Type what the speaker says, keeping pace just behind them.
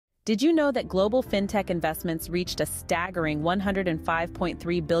Did you know that global fintech investments reached a staggering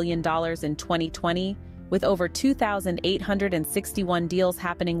 $105.3 billion in 2020, with over 2,861 deals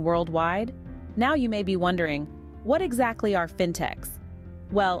happening worldwide? Now you may be wondering, what exactly are fintechs?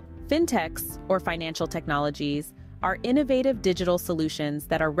 Well, fintechs, or financial technologies, are innovative digital solutions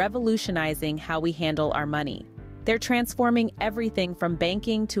that are revolutionizing how we handle our money. They're transforming everything from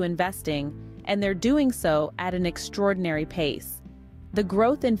banking to investing, and they're doing so at an extraordinary pace. The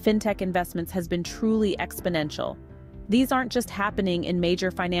growth in fintech investments has been truly exponential. These aren't just happening in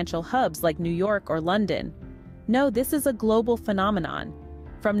major financial hubs like New York or London. No, this is a global phenomenon.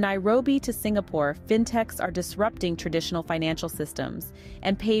 From Nairobi to Singapore, fintechs are disrupting traditional financial systems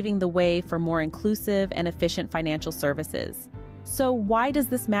and paving the way for more inclusive and efficient financial services. So why does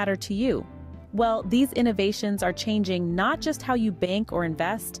this matter to you? Well, these innovations are changing not just how you bank or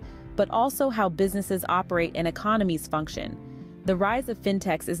invest, but also how businesses operate and economies function. The rise of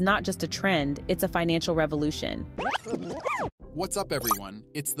fintechs is not just a trend, it's a financial revolution. What's up, everyone?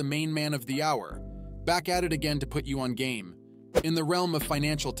 It's the main man of the hour. Back at it again to put you on game. In the realm of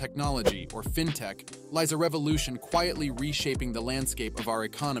financial technology, or fintech, lies a revolution quietly reshaping the landscape of our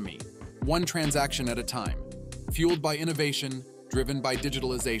economy, one transaction at a time. Fueled by innovation, driven by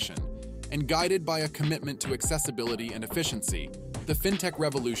digitalization, and guided by a commitment to accessibility and efficiency, the fintech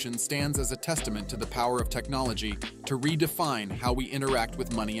revolution stands as a testament to the power of technology to redefine how we interact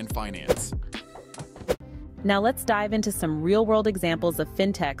with money and finance. Now let's dive into some real-world examples of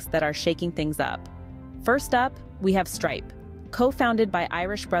fintechs that are shaking things up. First up, we have Stripe. Co-founded by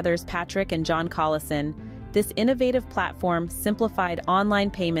Irish brothers Patrick and John Collison, this innovative platform simplified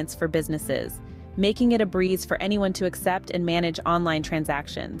online payments for businesses, making it a breeze for anyone to accept and manage online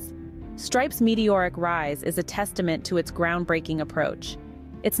transactions. Stripe's meteoric rise is a testament to its groundbreaking approach.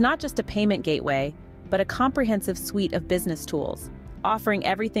 It's not just a payment gateway, but a comprehensive suite of business tools, offering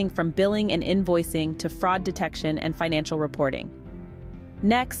everything from billing and invoicing to fraud detection and financial reporting.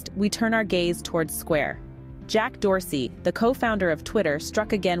 Next, we turn our gaze towards Square. Jack Dorsey, the co-founder of Twitter,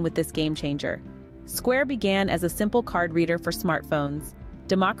 struck again with this game-changer. Square began as a simple card reader for smartphones,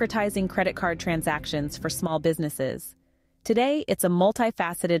 democratizing credit card transactions for small businesses. Today, it's a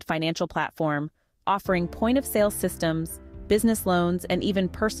multifaceted financial platform, offering point-of-sale systems, business loans, and even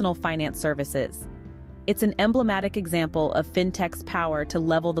personal finance services. It's an emblematic example of fintech's power to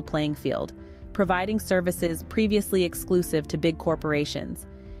level the playing field, providing services previously exclusive to big corporations.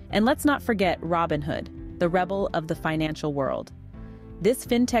 And let's not forget Robinhood, the rebel of the financial world. This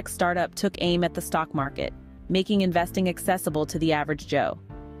fintech startup took aim at the stock market, making investing accessible to the average Joe.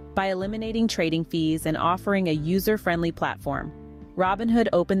 By eliminating trading fees and offering a user-friendly platform, Robinhood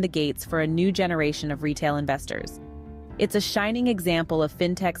opened the gates for a new generation of retail investors. It's a shining example of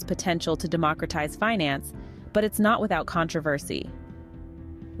fintech's potential to democratize finance, but it's not without controversy.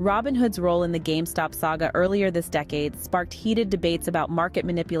 Robinhood's role in the GameStop saga earlier this decade sparked heated debates about market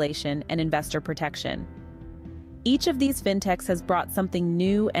manipulation and investor protection. Each of these fintechs has brought something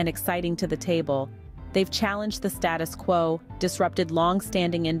new and exciting to the table. They've challenged the status quo, disrupted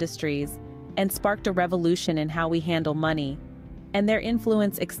long-standing industries, and sparked a revolution in how we handle money. And their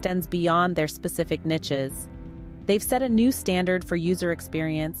influence extends beyond their specific niches. They've set a new standard for user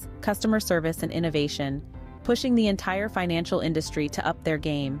experience, customer service, and innovation, pushing the entire financial industry to up their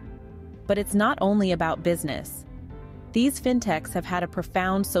game. But it's not only about business. These fintechs have had a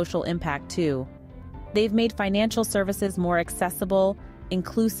profound social impact too. They've made financial services more accessible,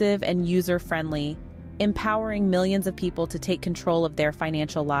 inclusive, and user-friendly, empowering millions of people to take control of their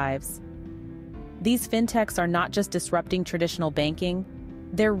financial lives. These fintechs are not just disrupting traditional banking,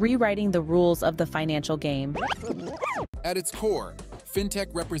 they're rewriting the rules of the financial game. At its core, fintech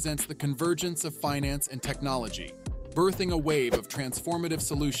represents the convergence of finance and technology, birthing a wave of transformative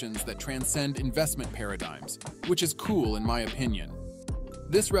solutions that transcend investment paradigms, which is cool in my opinion.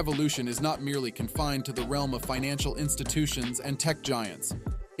 This revolution is not merely confined to the realm of financial institutions and tech giants.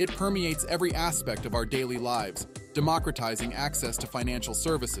 It permeates every aspect of our daily lives, democratizing access to financial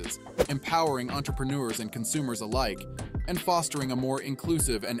services, empowering entrepreneurs and consumers alike, and fostering a more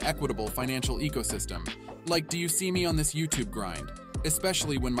inclusive and equitable financial ecosystem. Like, do you see me on this YouTube grind?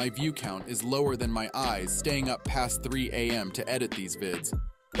 Especially when my view count is lower than my eyes staying up past 3 a.m. to edit these vids.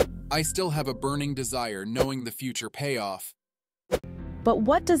 I still have a burning desire knowing the future payoff. But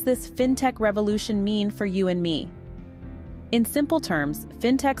what does this fintech revolution mean for you and me? In simple terms,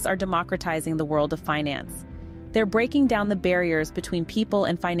 fintechs are democratizing the world of finance. They're breaking down the barriers between people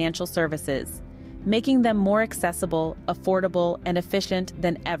and financial services, making them more accessible, affordable, and efficient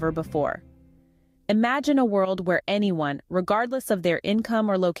than ever before. Imagine a world where anyone, regardless of their income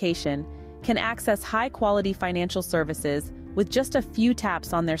or location, can access high-quality financial services with just a few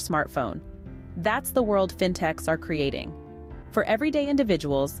taps on their smartphone. That's the world fintechs are creating. For everyday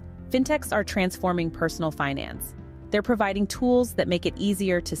individuals, fintechs are transforming personal finance. They're providing tools that make it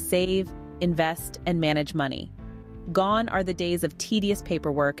easier to save, invest, and manage money. Gone are the days of tedious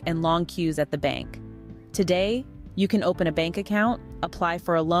paperwork and long queues at the bank. Today, you can open a bank account, apply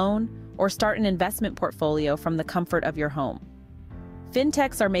for a loan, or start an investment portfolio from the comfort of your home.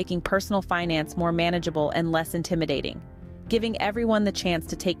 Fintechs are making personal finance more manageable and less intimidating, giving everyone the chance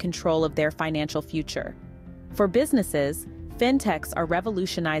to take control of their financial future. For businesses, fintechs are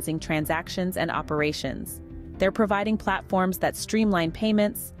revolutionizing transactions and operations. They're providing platforms that streamline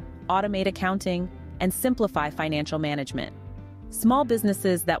payments, automate accounting, and simplify financial management. Small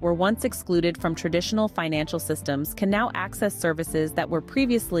businesses that were once excluded from traditional financial systems can now access services that were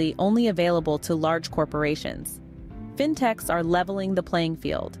previously only available to large corporations. Fintechs are leveling the playing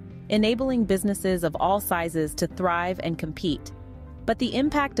field, enabling businesses of all sizes to thrive and compete. But the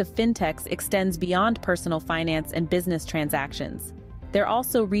impact of fintechs extends beyond personal finance and business transactions. They're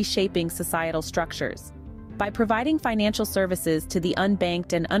also reshaping societal structures. By providing financial services to the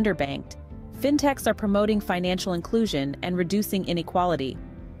unbanked and underbanked, fintechs are promoting financial inclusion and reducing inequality.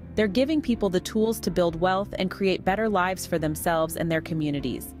 They're giving people the tools to build wealth and create better lives for themselves and their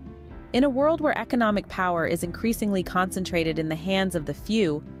communities. In a world where economic power is increasingly concentrated in the hands of the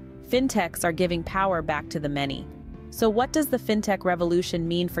few, fintechs are giving power back to the many. So what does the fintech revolution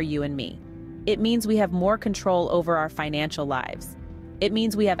mean for you and me? It means we have more control over our financial lives. It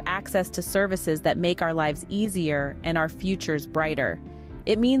means we have access to services that make our lives easier and our futures brighter.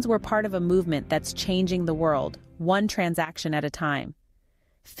 It means we're part of a movement that's changing the world, one transaction at a time.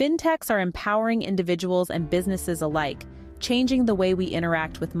 Fintechs are empowering individuals and businesses alike, changing the way we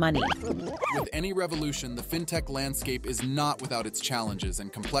interact with money. With any revolution, the fintech landscape is not without its challenges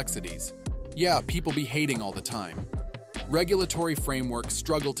and complexities. Yeah, people be hating all the time. Regulatory frameworks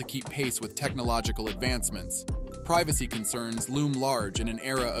struggle to keep pace with technological advancements. Privacy concerns loom large in an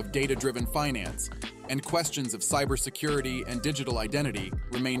era of data-driven finance, and questions of cybersecurity and digital identity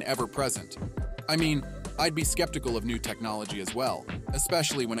remain ever present. I mean, I'd be skeptical of new technology as well,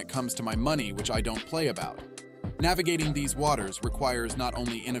 especially when it comes to my money, which I don't play about. Navigating these waters requires not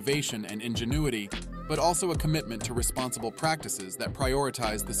only innovation and ingenuity, but also a commitment to responsible practices that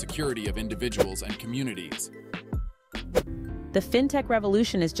prioritize the security of individuals and communities. The fintech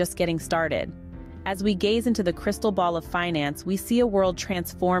revolution is just getting started. As we gaze into the crystal ball of finance, we see a world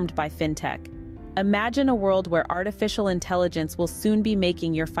transformed by fintech. Imagine a world where artificial intelligence will soon be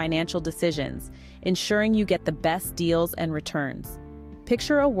making your financial decisions, ensuring you get the best deals and returns.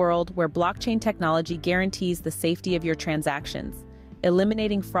 Picture a world where blockchain technology guarantees the safety of your transactions,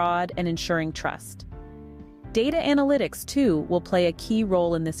 eliminating fraud and ensuring trust. Data analytics, too, will play a key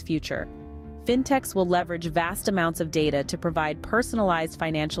role in this future. Fintechs will leverage vast amounts of data to provide personalized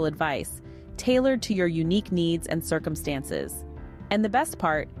financial advice, tailored to your unique needs and circumstances. And the best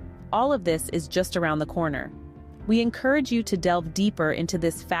part, all of this is just around the corner. We encourage you to delve deeper into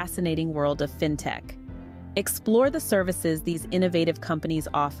this fascinating world of fintech. Explore the services these innovative companies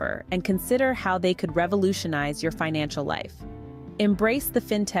offer and consider how they could revolutionize your financial life. Embrace the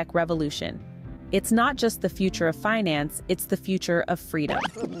fintech revolution. It's not just the future of finance, it's the future of freedom.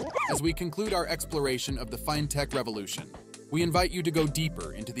 As we conclude our exploration of the fintech revolution, we invite you to go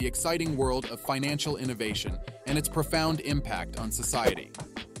deeper into the exciting world of financial innovation and its profound impact on society.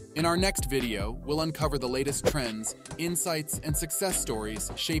 In our next video, we'll uncover the latest trends, insights, and success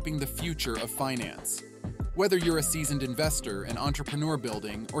stories shaping the future of finance. Whether you're a seasoned investor, an entrepreneur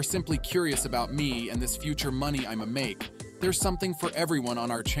building, or simply curious about me and this future money I'ma make, there's something for everyone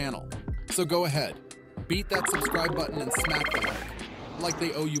on our channel. So go ahead, beat that subscribe button and smack the like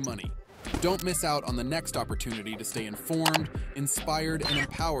they owe you money. Don't miss out on the next opportunity to stay informed, inspired, and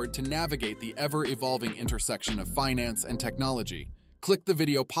empowered to navigate the ever-evolving intersection of finance and technology. Click the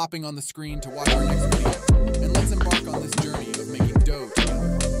video popping on the screen to watch our next video.